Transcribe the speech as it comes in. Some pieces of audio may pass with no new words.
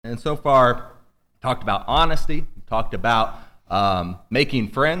And so far, talked about honesty, talked about making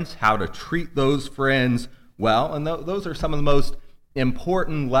friends, how to treat those friends well, and those are some of the most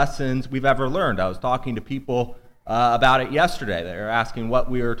important lessons we've ever learned. I was talking to people about it yesterday. They were asking what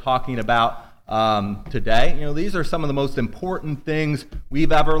we were talking about today. These are some of the most important things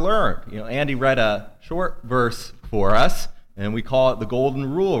we've ever learned. Andy read a short verse for us, and we call it the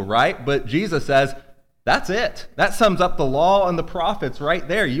golden rule, right? But Jesus says, that's it. That sums up the law and the prophets right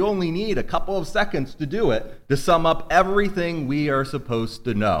there. You only need a couple of seconds to do it to sum up everything we are supposed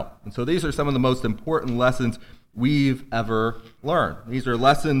to know. And so these are some of the most important lessons we've ever learned. These are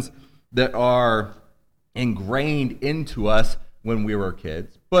lessons that are ingrained into us when we were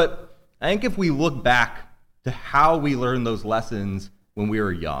kids. But I think if we look back to how we learned those lessons when we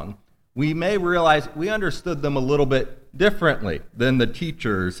were young, we may realize we understood them a little bit differently than the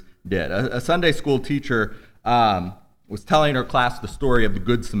teachers did. A Sunday school teacher was telling her class the story of the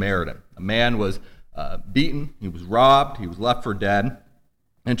Good Samaritan. A man was beaten, he was robbed, he was left for dead,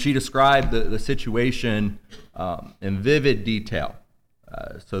 and she described the situation in vivid detail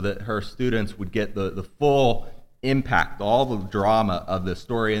so that her students would get the full impact, all the drama of this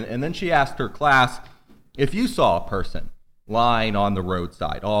story. And then she asked her class, if you saw a person lying on the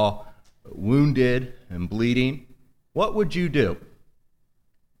roadside, all wounded and bleeding, what would you do?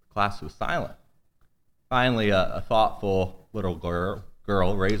 The class was silent. Finally, a thoughtful little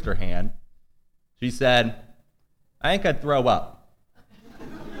girl raised her hand. She said, I think I'd throw up.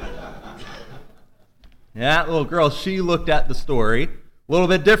 And that little girl, she looked at the story a little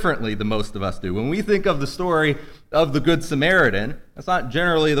bit differently than most of us do. When we think of the story of the Good Samaritan, that's not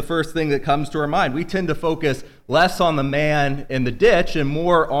generally the first thing that comes to our mind. We tend to focus less on the man in the ditch and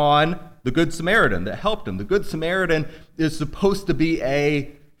more on the Good Samaritan that helped him. The Good Samaritan is supposed to be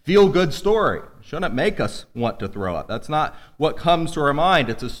a feel-good story. It shouldn't make us want to throw up. That's not what comes to our mind.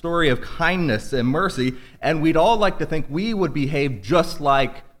 It's a story of kindness and mercy, and we'd all like to think we would behave just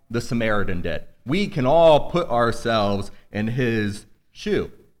like the Samaritan did. We can all put ourselves in his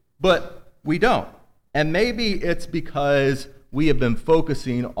shoe, but we don't. And maybe it's because we have been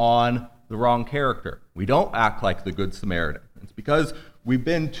focusing on the wrong character. We don't act like the Good Samaritan. It's because we've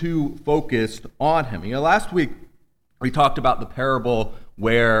been too focused on him. Last week we talked about the parable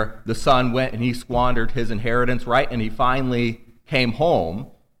where the son went and he squandered his inheritance, right? And he finally came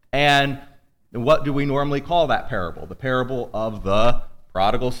home. And what do we normally call that parable? The parable of the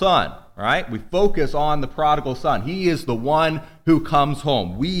prodigal son, right? We focus on the prodigal son. He is the one who comes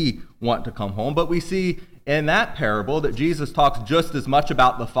home. We want to come home, but we see in that parable that Jesus talks just as much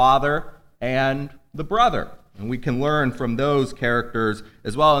about the father and the brother. And we can learn from those characters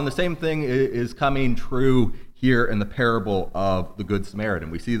as well. And the same thing is coming true here in the parable of the Good Samaritan.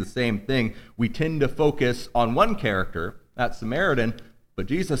 We see the same thing. We tend to focus on one character, that Samaritan, but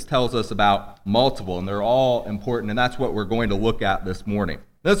Jesus tells us about multiple, and they're all important, and that's what we're going to look at this morning.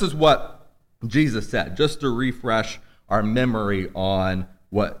 This is what Jesus said, just to refresh our memory on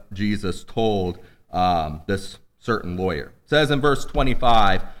what Jesus told this certain lawyer. It says in verse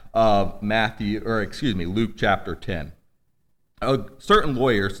 25 of Luke chapter 10, a certain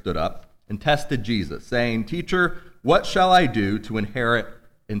lawyer stood up and tested Jesus, saying, Teacher, what shall I do to inherit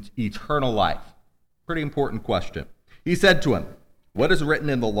eternal life? Pretty important question. He said to him, What is written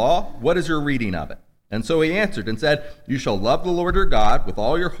in the law? What is your reading of it? And so he answered and said, You shall love the Lord your God with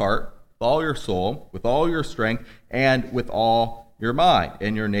all your heart, with all your soul, with all your strength, and with all your mind,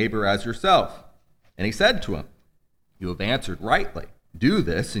 and your neighbor as yourself. And he said to him, You have answered rightly. Do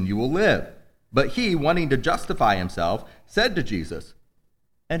this, and you will live. But he, wanting to justify himself, said to Jesus,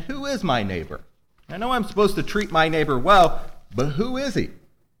 And who is my neighbor? I know I'm supposed to treat my neighbor well, but who is he?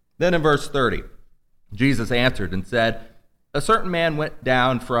 Then in verse 30, Jesus answered and said, A certain man went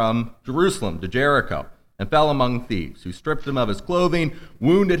down from Jerusalem to Jericho and fell among thieves, who stripped him of his clothing,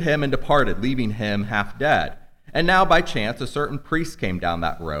 wounded him, and departed, leaving him half dead. And now by chance a certain priest came down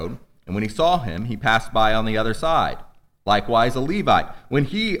that road, and when he saw him, he passed by on the other side. Likewise a Levite, when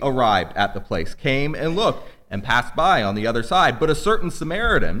he arrived at the place, came and looked, and passed by on the other side. But a certain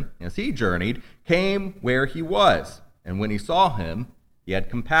Samaritan, as he journeyed, came where he was, and when he saw him, he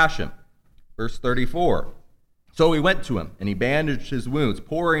had compassion. Verse 34. So he went to him, and he bandaged his wounds,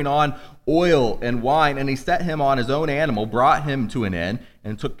 pouring on oil and wine, and he set him on his own animal, brought him to an inn,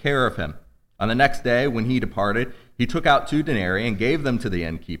 and took care of him. On the next day, when he departed, he took out 2 denarii and gave them to the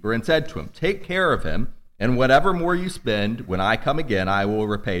innkeeper, and said to him, Take care of him, and whatever more you spend, when I come again, I will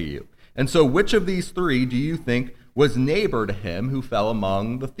repay you. And so which of these 3 do you think was neighbor to him who fell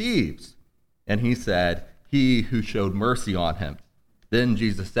among the thieves? And he said, He who showed mercy on him. Then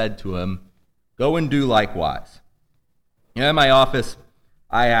Jesus said to him, Go and do likewise. In my office,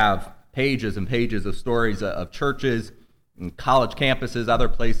 I have pages and pages of stories of churches and college campuses, other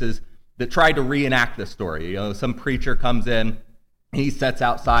places that try to reenact this story. Some preacher comes in, he sits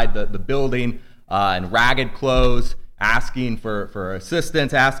outside the building in ragged clothes, asking for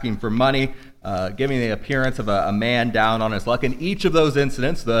assistance, asking for money, giving the appearance of a man down on his luck. In each of those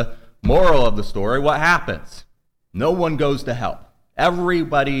incidents, the moral of the story, what happens? No one goes to help.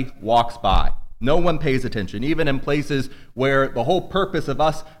 Everybody walks by. No one pays attention, even in places where the whole purpose of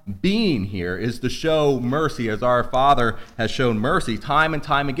us being here is to show mercy, as our Father has shown mercy. Time and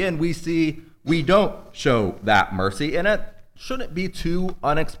time again, we see we don't show that mercy, and it shouldn't be too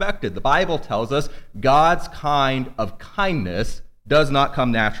unexpected. The Bible tells us God's kind of kindness does not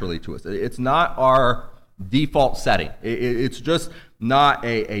come naturally to us. It's not our default setting. It's just not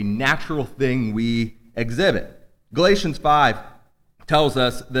a natural thing we exhibit. Galatians 5 tells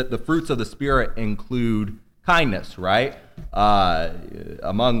us that the fruits of the Spirit include kindness, right?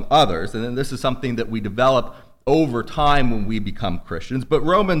 Among others. And then this is something that we develop over time when we become Christians. But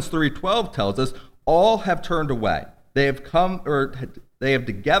Romans 3:12 tells us all have turned away. They have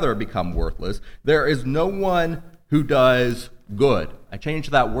together become worthless. There is no one who does good. I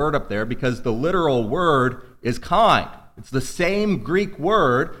changed that word up there because the literal word is kind. It's the same Greek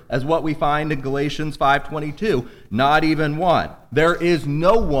word as what we find in Galatians 5:22, not even one. There is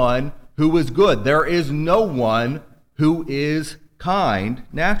no one who is good. There is no one who is kind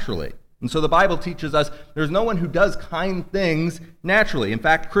naturally. And so the Bible teaches us there's no one who does kind things naturally. In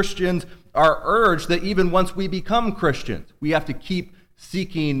fact, Christians are urged that even once we become Christians, we have to keep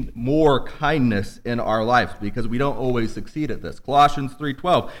seeking more kindness in our lives because we don't always succeed at this. Colossians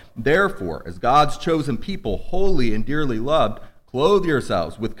 3:12, therefore, as God's chosen people, holy and dearly loved, clothe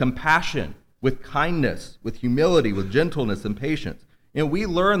yourselves with compassion, with kindness, with humility, with gentleness and patience. And we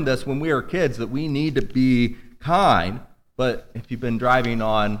learned this when we were kids that we need to be kind, but if you've been driving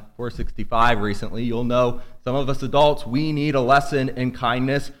on 465 recently, you'll know some of us adults, we need a lesson in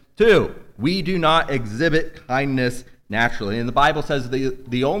kindness too. We do not exhibit kindness naturally. And the Bible says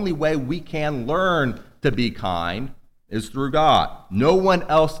the only way we can learn to be kind is through God. No one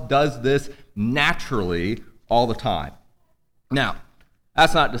else does this naturally all the time. Now,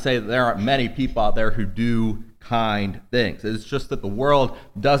 that's not to say that there aren't many people out there who do kind things. It's just that the world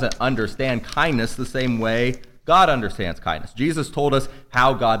doesn't understand kindness the same way God understands kindness. Jesus told us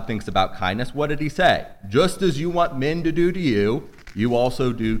how God thinks about kindness. What did he say? Just as you want men to do to you, you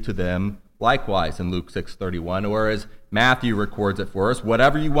also do to them likewise in Luke 6:31, or as Matthew records it for us,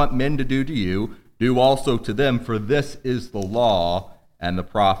 whatever you want men to do to you, do also to them, for this is the law and the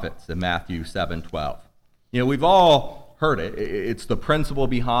prophets in Matthew 7:12. We've all heard it. It's the principle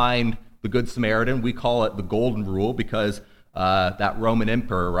behind the Good Samaritan. We call it the Golden Rule because that Roman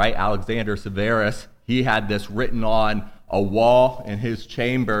emperor, right, Alexander Severus, he had this written on a wall in his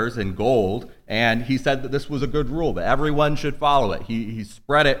chambers in gold, and he said that this was a good rule, that everyone should follow it. He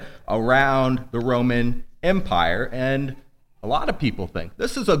spread it around the Roman Empire, and a lot of people think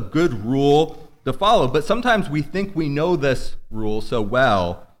this is a good rule to follow, but sometimes we think we know this rule so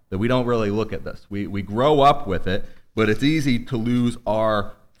well that we don't really look at this. We grow up with it, but it's easy to lose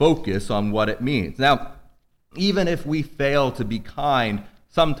our focus on what it means. Now, even if we fail to be kind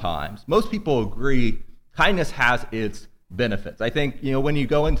sometimes, most people agree kindness has its benefits. I think, when you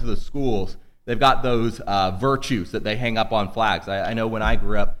go into the schools, they've got those virtues that they hang up on flags. I know when I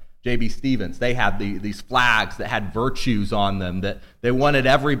grew up, J.B. Stevens, they had these flags that had virtues on them that they wanted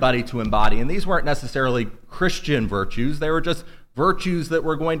everybody to embody. And these weren't necessarily Christian virtues. They were just virtues that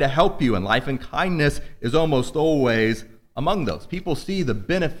were going to help you in life. And kindness is almost always among those. People see the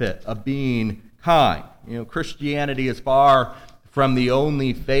benefit of being kind. Christianity is far from the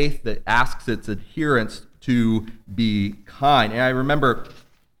only faith that asks its adherents to be kind. And I remember,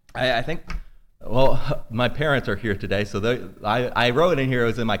 I think, my parents are here today, so I wrote in here, it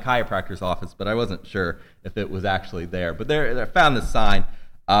was in my chiropractor's office, but I wasn't sure if it was actually there. But I found this sign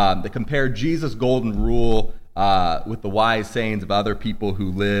that compared Jesus' golden rule with the wise sayings of other people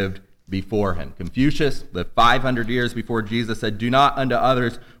who lived before him. Confucius lived 500 years before Jesus, said, "Do not unto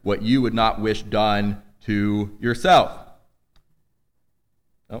others what you would not wish done to yourself."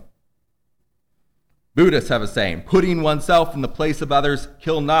 Buddhists have a saying, "Putting oneself in the place of others,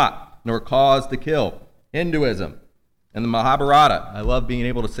 kill not, nor cause to kill." Hinduism and the Mahabharata, I love being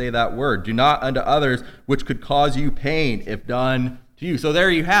able to say that word, "Do not unto others which could cause you pain if done to you." So there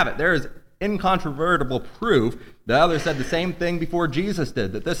you have it. There is incontrovertible proof that others said the same thing before Jesus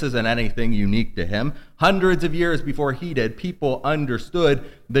did, that this isn't anything unique to him. Hundreds of years before he did, people understood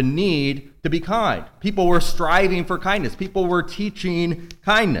the need to be kind. People were striving for kindness. People were teaching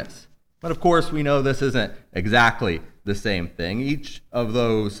kindness. But of course, we know this isn't exactly the same thing. Each of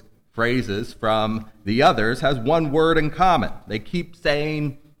those phrases from the others has one word in common. They keep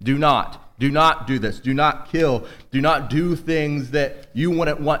saying, do not do this, do not kill, do not do things that you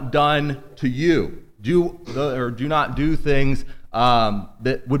wouldn't want done to you. Do not do things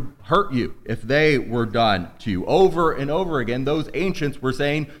that would hurt you if they were done to you. Over and over again, those ancients were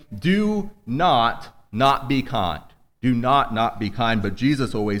saying, do not be kind. Do not be kind. But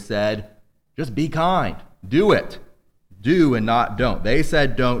Jesus always said, just be kind. Do it. Do and not don't. They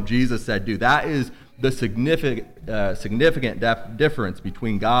said don't. Jesus said do. That is the significant difference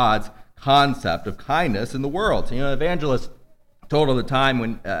between God's concept of kindness in the world. Evangelist told of the time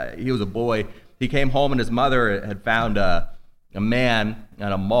when he was a boy, he came home and his mother had found a man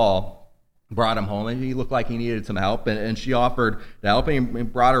at a mall, brought him home, and he looked like he needed some help, and she offered to help him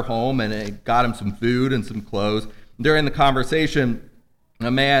and brought her home and got him some food and some clothes. During the conversation,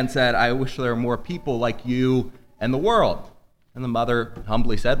 a man said, I wish there were more people like you in the world. And the mother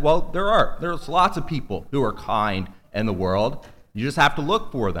humbly said, well, there's lots of people who are kind in the world. You just have to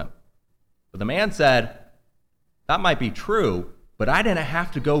look for them. But the man said, that might be true, but I didn't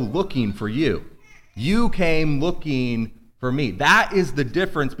have to go looking for you. You came looking for me. That is the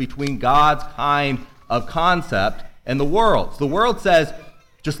difference between God's kind of concept and the world's. The world says,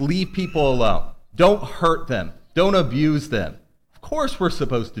 just leave people alone. Don't hurt them. Don't abuse them. Of course we're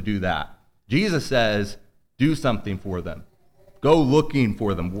supposed to do that. Jesus says, do something for them. Go looking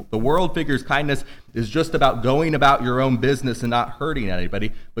for them. The world figures kindness is just about going about your own business and not hurting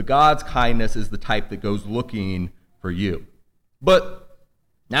anybody, but God's kindness is the type that goes looking for you. But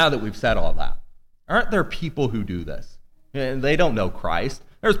now that we've said all that, aren't there people who do this? And they don't know Christ.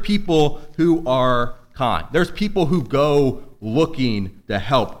 There's people who are kind. There's people who go looking to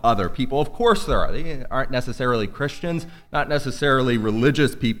help other people. Of course there are. They aren't necessarily Christians, not necessarily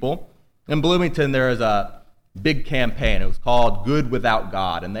religious people. In Bloomington, there is a big campaign. It was called Good Without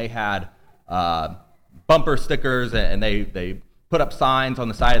God, and they had bumper stickers, and they put up signs on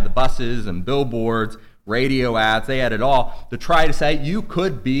the side of the buses and billboards, radio ads. They had it all to try to say you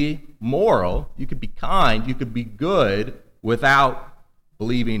could be moral, you could be kind, you could be good without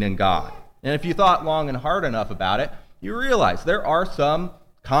believing in God. And if you thought long and hard enough about it, you realize there are some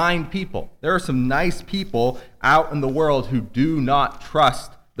kind people. There are some nice people out in the world who do not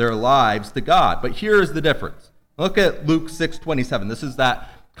trust their lives to God. But here's the difference. Look at Luke 6:27. This is that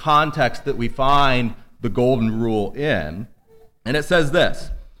context that we find the golden rule in. And it says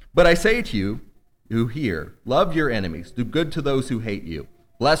this, but I say to you who hear, love your enemies, do good to those who hate you,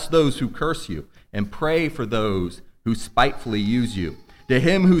 bless those who curse you, and pray for those who spitefully use you. To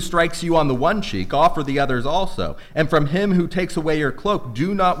him who strikes you on the one cheek, offer the others also. And from him who takes away your cloak,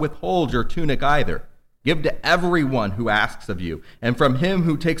 do not withhold your tunic either. Give to everyone who asks of you. And from him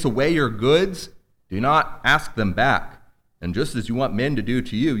who takes away your goods, do not ask them back. And just as you want men to do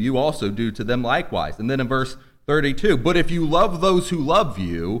to you, you also do to them likewise. And then in verse 32, but if you love those who love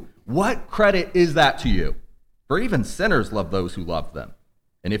you, what credit is that to you? For even sinners love those who love them.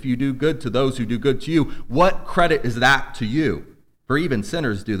 And if you do good to those who do good to you, what credit is that to you? For even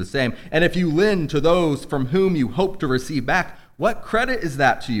sinners do the same. And if you lend to those from whom you hope to receive back, what credit is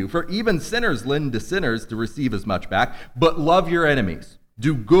that to you? For even sinners lend to sinners to receive as much back. But love your enemies.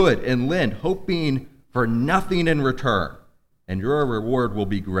 Do good and lend, hoping for nothing in return. And your reward will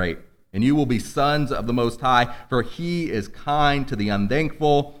be great. And you will be sons of the Most High, for he is kind to the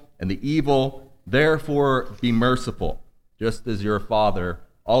unthankful and the evil. Therefore be merciful, just as your Father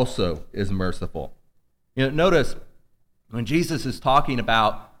also is merciful. Notice when Jesus is talking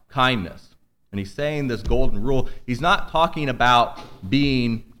about kindness, and he's saying this golden rule, he's not talking about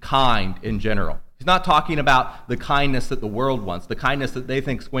being kind in general. He's not talking about the kindness that the world wants, the kindness that they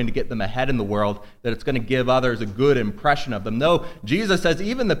think is going to get them ahead in the world, that it's going to give others a good impression of them. No, Jesus says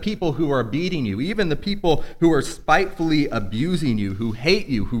even the people who are beating you, even the people who are spitefully abusing you, who hate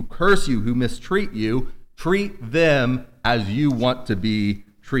you, who curse you, who mistreat you, treat them as you want to be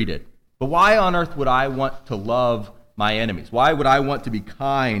treated. But why on earth would I want to love my enemies? Why would I want to be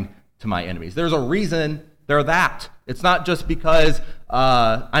kind to my enemies? There's a reason they're that. It's not just because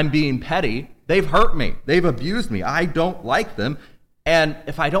I'm being petty. They've hurt me. They've abused me. I don't like them. And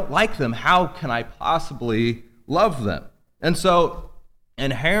if I don't like them, how can I possibly love them? And so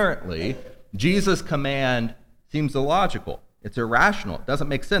inherently, Jesus' command seems illogical. It's irrational. It doesn't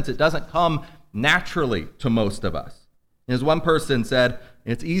make sense. It doesn't come naturally to most of us. As one person said,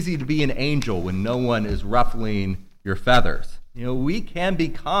 it's easy to be an angel when no one is ruffling your feathers. We can be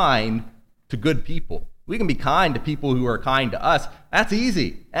kind to good people. We can be kind to people who are kind to us. That's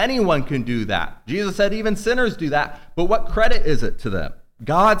easy. Anyone can do that. Jesus said even sinners do that. But what credit is it to them?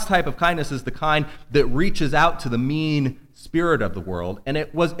 God's type of kindness is the kind that reaches out to the mean spirit of the world, and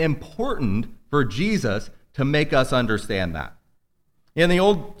it was important for Jesus to make us understand that. In the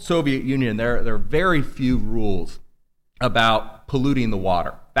old Soviet Union, there are very few rules about polluting the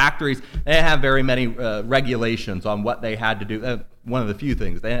water. Factories, they didn't have very many regulations on what they had to do. One of the few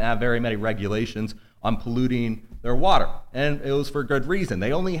things, they didn't have very many regulations on polluting their water, and it was for good reason.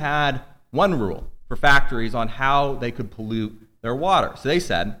 They only had one rule for factories on how they could pollute their water. So they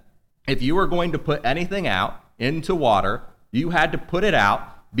said, if you were going to put anything out into water, you had to put it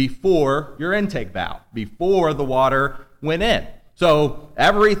out before your intake valve, before the water went in. So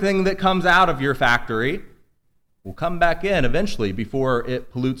everything that comes out of your factory will come back in eventually before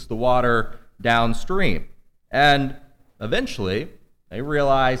it pollutes the water downstream. And eventually, they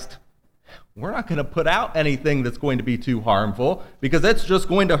realized, we're not going to put out anything that's going to be too harmful because it's just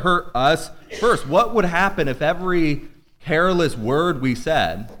going to hurt us first. What would happen if every careless word we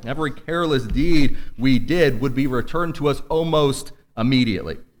said, every careless deed we did would be returned to us almost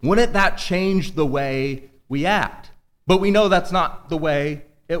immediately? Wouldn't that change the way we act? But we know that's not the way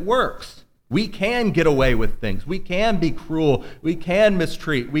it works. We can get away with things. We can be cruel. We can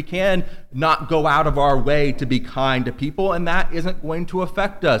mistreat. We can not go out of our way to be kind to people, and that isn't going to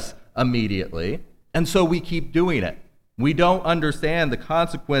affect us immediately. And so we keep doing it. We don't understand the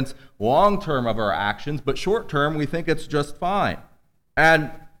consequence long-term of our actions, but short-term, we think it's just fine.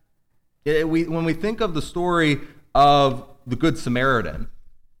 And when we think of the story of the Good Samaritan,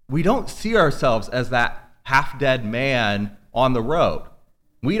 we don't see ourselves as that half-dead man on the road.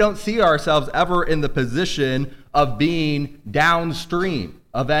 We don't see ourselves ever in the position of being downstream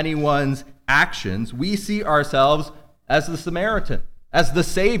of anyone's actions. We see ourselves as the Samaritan, as the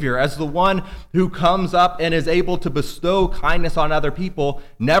Savior, as the one who comes up and is able to bestow kindness on other people,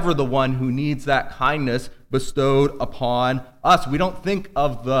 never the one who needs that kindness bestowed upon us. We don't think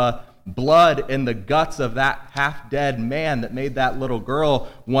of the blood and the guts of that half-dead man that made that little girl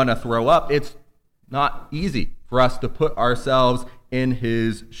want to throw up. It's not easy for us to put ourselves in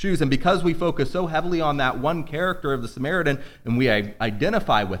his shoes. And because we focus so heavily on that one character of the Samaritan and we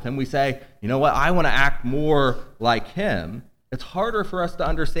identify with him, we say, you know what, I want to act more like him. It's harder for us to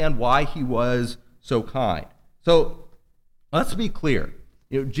understand why he was so kind. So let's be clear.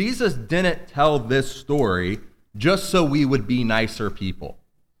 Jesus didn't tell this story just so we would be nicer people.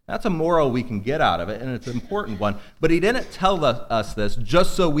 That's a moral we can get out of it, and it's an important one. But he didn't tell us this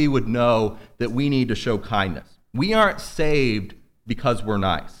just so we would know that we need to show kindness. We aren't saved because we're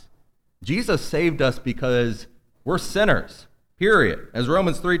nice. Jesus saved us because we're sinners, period. As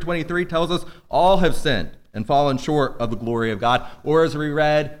Romans 3:23 tells us, all have sinned and fallen short of the glory of God. Or as we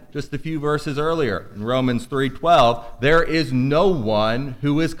read just a few verses earlier in Romans 3:12, there is no one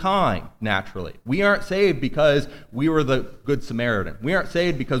who is kind naturally. We aren't saved because we were the Good Samaritan. We aren't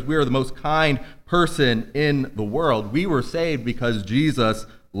saved because we are the most kind person in the world. We were saved because Jesus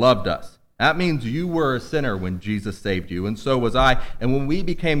loved us. That means you were a sinner when Jesus saved you, and so was I. And when we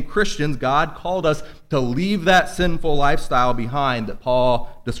became Christians, God called us to leave that sinful lifestyle behind that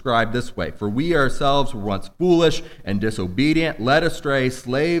Paul described this way. For we ourselves were once foolish and disobedient, led astray,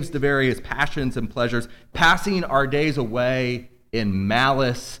 slaves to various passions and pleasures, passing our days away in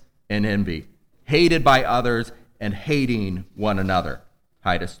malice and envy, hated by others and hating one another.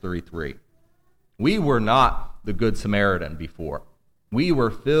 Titus 3:3. We were not the Good Samaritan before. We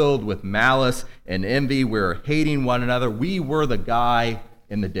were filled with malice and envy. We were hating one another. We were the guy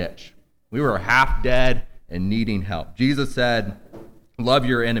in the ditch. We were half dead and needing help. Jesus said, love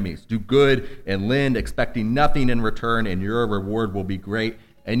your enemies, do good and lend, expecting nothing in return, and your reward will be great,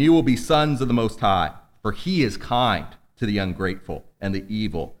 and you will be sons of the Most High, for he is kind to the ungrateful and the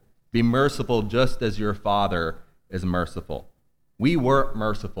evil. Be merciful just as your Father is merciful. We weren't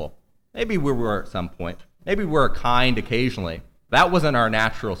merciful. Maybe we were at some point. Maybe we were kind occasionally. That wasn't our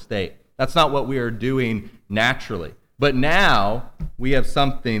natural state. That's not what we are doing naturally. But now we have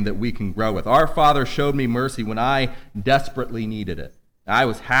something that we can grow with. Our Father showed me mercy when I desperately needed it. I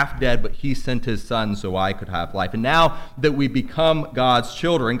was half dead, but he sent his son so I could have life. And now that we become God's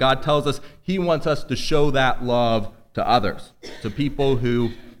children, God tells us he wants us to show that love to others, to people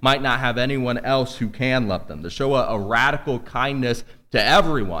who might not have anyone else who can love them, to show a radical kindness to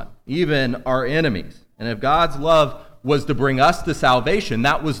everyone, even our enemies. And if God's love was to bring us to salvation,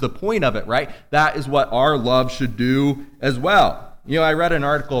 that was the point of it, right? That is what our love should do as well. You know, I read an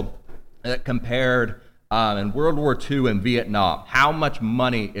article that compared in World War II and Vietnam, how much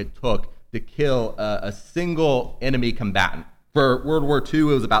money it took to kill a single enemy combatant. For World War II, it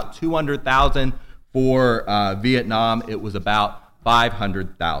was about 200,000. For Vietnam, it was about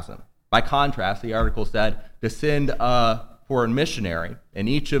 500,000. By contrast, the article said to send a foreign missionary in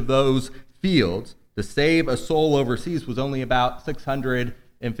each of those fields to save a soul overseas was only about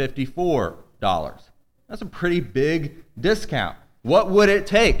 $654. That's a pretty big discount. What would it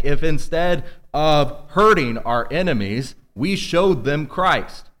take if instead of hurting our enemies, we showed them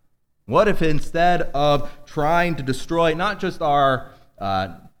Christ? What if instead of trying to destroy not just our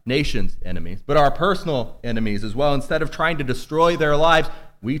nation's enemies, but our personal enemies as well, instead of trying to destroy their lives,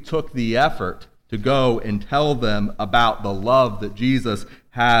 we took the effort to go and tell them about the love that Jesus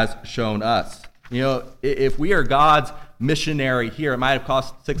has shown us? You know, if we are God's missionary here, it might have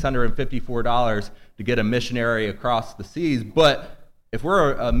cost $654 to get a missionary across the seas, but if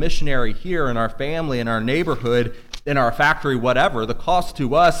we're a missionary here in our family, in our neighborhood, in our factory, whatever, the cost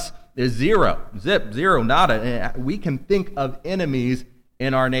to us is zero, nada. We can think of enemies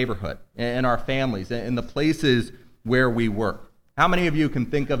in our neighborhood, in our families, in the places where we work. How many of you can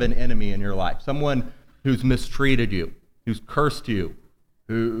think of an enemy in your life? Someone who's mistreated you, who's cursed you,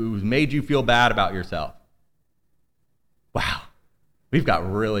 who's made you feel bad about yourself? Wow, we've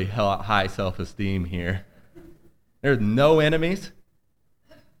got really high self-esteem here. There's no enemies.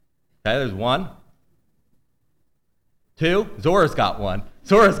 Okay, there's one. Two, Zora's got one.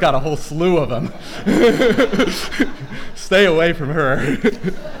 Zora's got a whole slew of them. Stay away from her.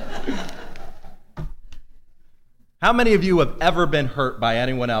 How many of you have ever been hurt by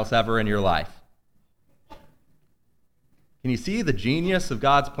anyone else ever in your life? Can you see the genius of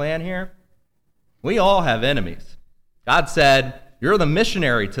God's plan here? We all have enemies. God said, you're the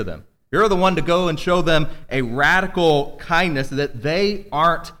missionary to them. You're the one to go and show them a radical kindness that they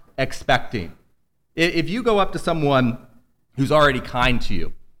aren't expecting. If you go up to someone who's already kind to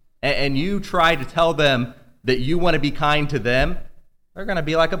you and you try to tell them that you want to be kind to them, they're going to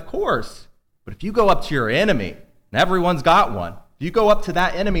be like, of course. But if you go up to your enemy, and everyone's got one, if you go up to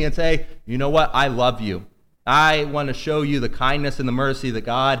that enemy and say, you know what, I love you. I want to show you the kindness and the mercy that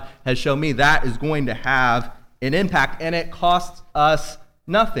God has shown me, that is going to have an impact, and it costs us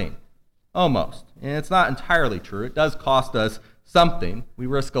nothing, almost. And it's not entirely true. It does cost us something. We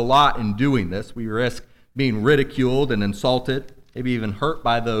risk a lot in doing this. We risk being ridiculed and insulted, maybe even hurt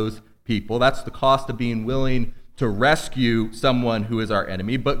by those people. That's the cost of being willing to rescue someone who is our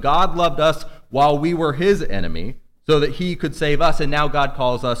enemy. But God loved us while we were his enemy so that he could save us, and now God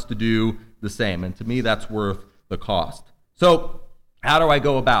calls us to do the same. And to me, that's worth the cost. So how do I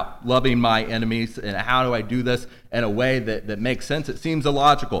go about loving my enemies, and how do I do this in a way that makes sense? It seems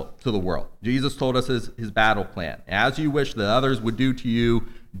illogical to the world. Jesus told us his battle plan. As you wish that others would do to you,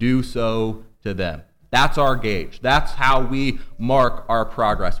 do so to them. That's our gauge. That's how we mark our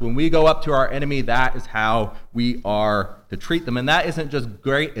progress. When we go up to our enemy, that is how we are to treat them. And that isn't just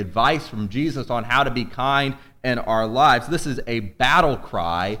great advice from Jesus on how to be kind in our lives. This is a battle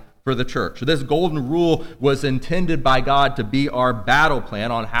cry for the church. This golden rule was intended by God to be our battle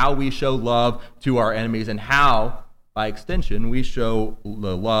plan on how we show love to our enemies and how, by extension, we show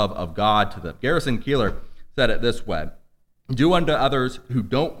the love of God to them. Garrison Keillor said it this way: do unto others who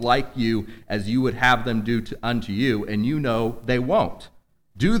don't like you as you would have them do unto you, and you know they won't.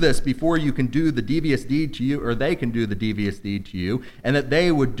 Do this before you can do the devious deed to you, or they can do the devious deed to you, and that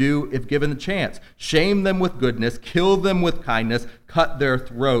they would do if given the chance. Shame them with goodness, kill them with kindness, cut their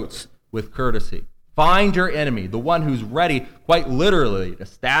throats with courtesy. Find your enemy, the one who's ready, quite literally, to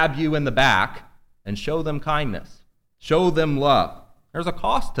stab you in the back, and show them kindness. Show them love. There's a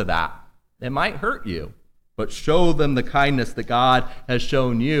cost to that. It might hurt you, but show them the kindness that God has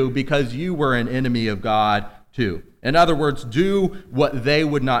shown you because you were an enemy of God too. In other words, do what they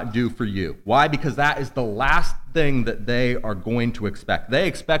would not do for you. Why? Because that is the last thing that they are going to expect. They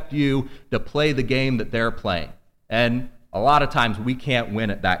expect you to play the game that they're playing. And a lot of times we can't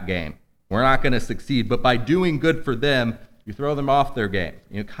win at that game. We're not going to succeed. But by doing good for them, you throw them off their game.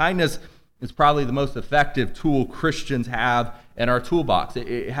 Kindness is probably the most effective tool Christians have in our toolbox.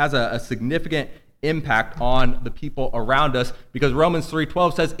 It has a significant impact on the people around us because Romans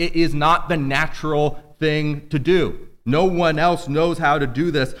 3:12 says it is not the natural thing to do. No one else knows how to do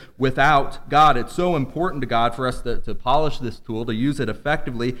this without God. It's so important to God for us to polish this tool, to use it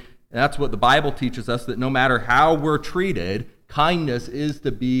effectively. And that's what the Bible teaches us, that no matter how we're treated, kindness is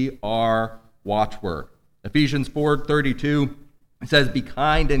to be our watchword. Ephesians 4:32 says, be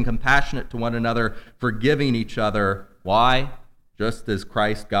kind and compassionate to one another, forgiving each other. Why? Just as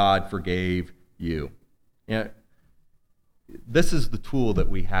Christ God forgave you. This is the tool that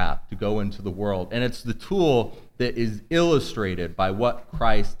we have to go into the world, and it's the tool that is illustrated by what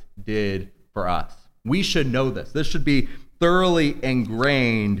Christ did for us. We should know this. This should be thoroughly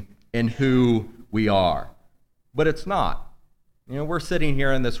ingrained in who we are, but it's not. We're sitting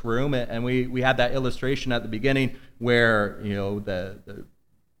here in this room, and we had that illustration at the beginning where the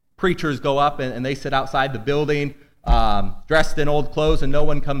preachers go up and they sit outside the building dressed in old clothes and no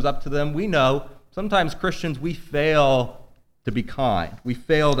one comes up to them. We know sometimes Christians, we fail to be kind. We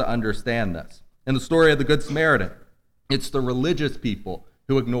fail to understand this. In the story of the Good Samaritan, it's the religious people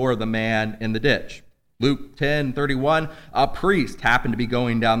who ignore the man in the ditch. Luke 10:31, a priest happened to be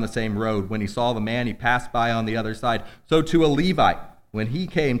going down the same road. When he saw the man, he passed by on the other side. So too a Levite, when he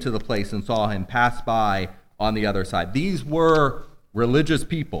came to the place and saw him, pass by on the other side. These were religious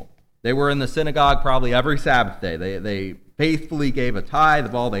people. They were in the synagogue probably every Sabbath day. They faithfully gave a tithe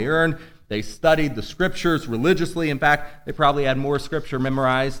of all they earned. They studied the scriptures religiously. In fact, they probably had more scripture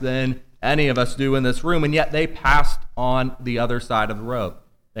memorized than any of us do in this room, and yet they passed on the other side of the road.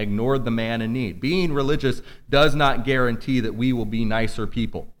 They ignored the man in need. Being religious does not guarantee that we will be nicer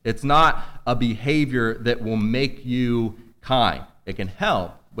people. It's not a behavior that will make you kind. It can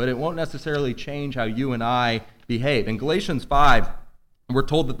help, but it won't necessarily change how you and I behave. In Galatians 5, we're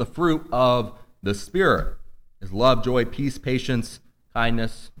told that the fruit of the Spirit is love, joy, peace, patience,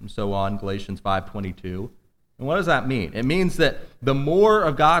 kindness, and so on, Galatians 5:22. And what does that mean? It means that the more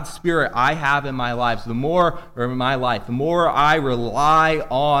of God's Spirit I have in my life, the more I rely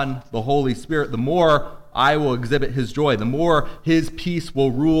on the Holy Spirit, the more I will exhibit His joy, the more His peace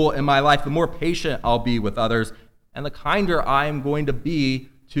will rule in my life, the more patient I'll be with others, and the kinder I am going to be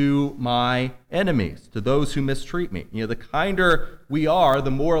to my enemies, to those who mistreat me. The kinder we are,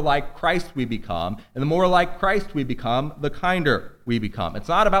 the more like Christ we become, and the more like Christ we become, the kinder we become. It's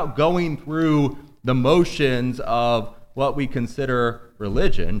not about going through the motions of what we consider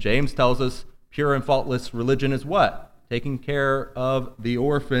religion. James tells us pure and faultless religion is what? Taking care of the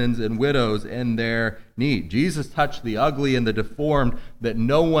orphans and widows in their need. Jesus touched the ugly and the deformed that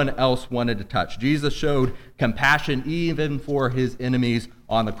no one else wanted to touch. Jesus showed compassion even for his enemies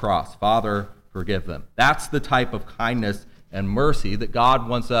on the cross. Father, forgive them. That's the type of kindness and mercy that God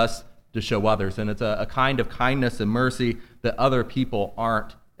wants us to show others. And it's a kind of kindness and mercy that other people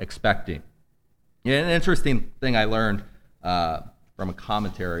aren't expecting. An interesting thing I learned from a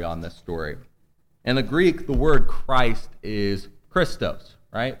commentary on this story. In the Greek, the word Christ is Christos,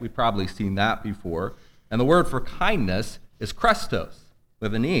 right? We've probably seen that before. And the word for kindness is Christos,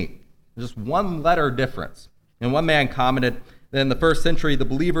 with an E. There's just one letter difference. And one man commented that in the first century, the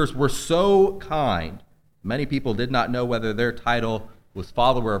believers were so kind, many people did not know whether their title was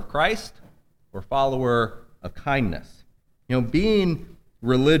follower of Christ or follower of kindness. Being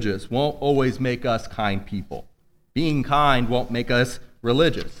religious won't always make us kind people. Being kind won't make us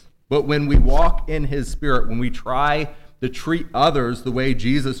religious. But when we walk in His Spirit, when we try to treat others the way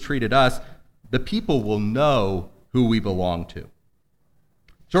Jesus treated us, the people will know who we belong to.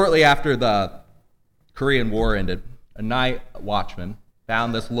 Shortly after the Korean War ended, a night watchman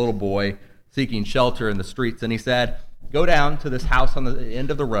found this little boy seeking shelter in the streets, and he said, go down to this house on the end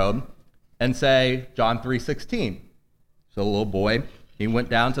of the road and say John 3:16. So the little boy, he went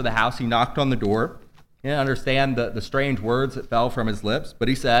down to the house, he knocked on the door. He didn't understand the strange words that fell from his lips, but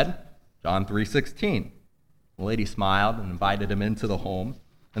he said, John 3:16. The lady smiled and invited him into the home,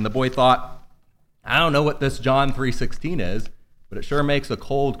 and the boy thought, I don't know what this John 3:16 is, but it sure makes a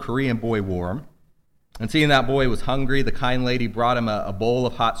cold Korean boy warm. And seeing that boy was hungry, the kind lady brought him a bowl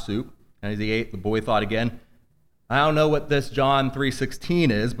of hot soup, and as he ate, the boy thought again, I don't know what this John 3:16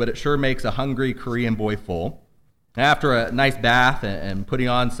 is, but it sure makes a hungry Korean boy full. After a nice bath and putting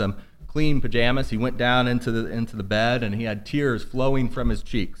on some clean pajamas, he went down into the bed, and he had tears flowing from his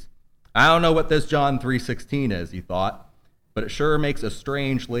cheeks. I don't know what this John 3:16 is, he thought, but it sure makes a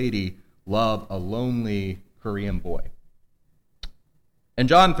strange lady love a lonely Korean boy. In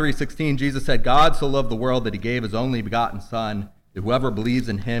John 3:16, Jesus said, God so loved the world that He gave His only begotten Son, that whoever believes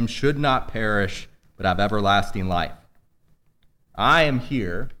in Him should not perish, but have everlasting life. I am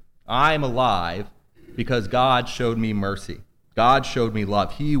here, I am alive, because God showed me mercy. God showed me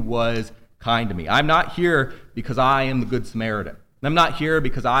love. He was kind to me. I'm not here because I am the Good Samaritan. I'm not here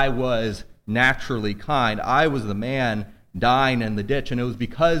because I was naturally kind. I was the man dying in the ditch, and it was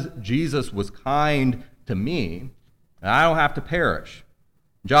because Jesus was kind to me, and I don't have to perish.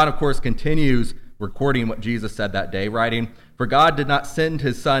 John, of course, continues recording what Jesus said that day, writing, For God did not send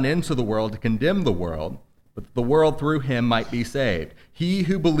His Son into the world to condemn the world, but that the world through Him might be saved. He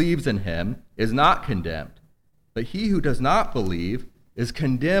who believes in Him is not condemned, but he who does not believe is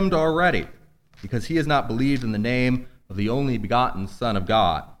condemned already, because he has not believed in the name of the only begotten Son of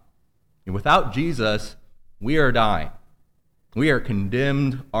God. And without Jesus, we are dying. We are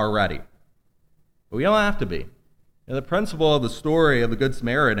condemned already. But we don't have to be. The principle of the story of the Good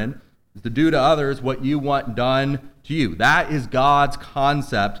Samaritan is to do to others what you want done to you. That is God's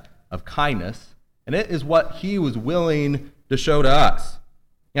concept of kindness, and And it is what he was willing to show to us.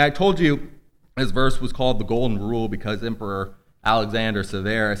 I told you this verse was called the Golden Rule because Emperor Alexander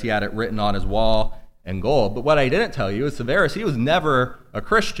Severus, he had it written on his wall in gold. But what I didn't tell you is Severus, he was never a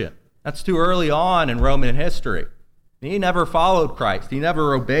Christian. That's too early on in Roman history. He never followed Christ. He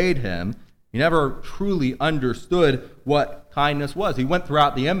never obeyed him. He never truly understood what kindness was. He went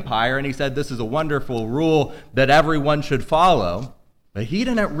throughout the empire and he said this is a wonderful rule that everyone should follow, but he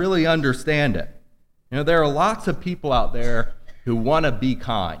didn't really understand it. There are lots of people out there who want to be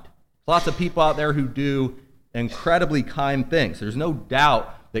kind. Lots of people out there who do incredibly kind things. There's no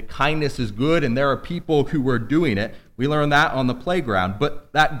doubt that kindness is good, and there are people who are doing it. We learned that on the playground.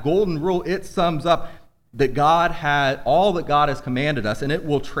 But that golden rule, it sums up that God had all that God has commanded us, and it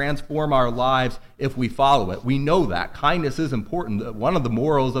will transform our lives if we follow it. We know that. Kindness is important. One of the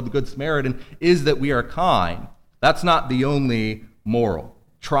morals of the Good Samaritan is that we are kind. That's not the only moral.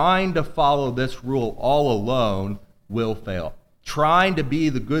 Trying to follow this rule all alone will fail. Trying to be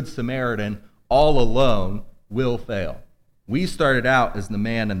the Good Samaritan all alone will fail. We started out as the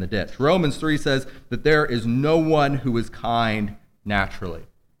man in the ditch. Romans 3 says that there is no one who is kind naturally.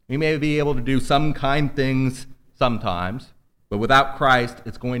 We may be able to do some kind things sometimes, but without Christ,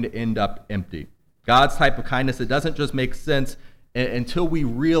 it's going to end up empty. God's type of kindness, it doesn't just make sense until we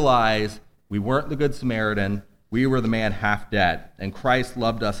realize we weren't the Good Samaritan, we were the man half dead, and Christ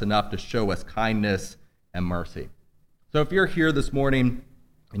loved us enough to show us kindness and mercy. So if you're here this morning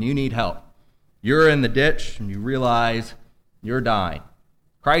and you need help, you're in the ditch and you realize you're dying,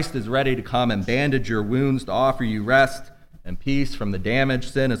 Christ is ready to come and bandage your wounds, to offer you rest and peace from the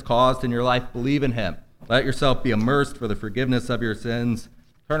damage sin has caused in your life. Believe in him. Let yourself be immersed for the forgiveness of your sins.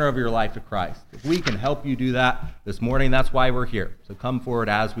 Turn over your life to Christ. If we can help you do that this morning, that's why we're here. So come forward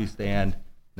as we stand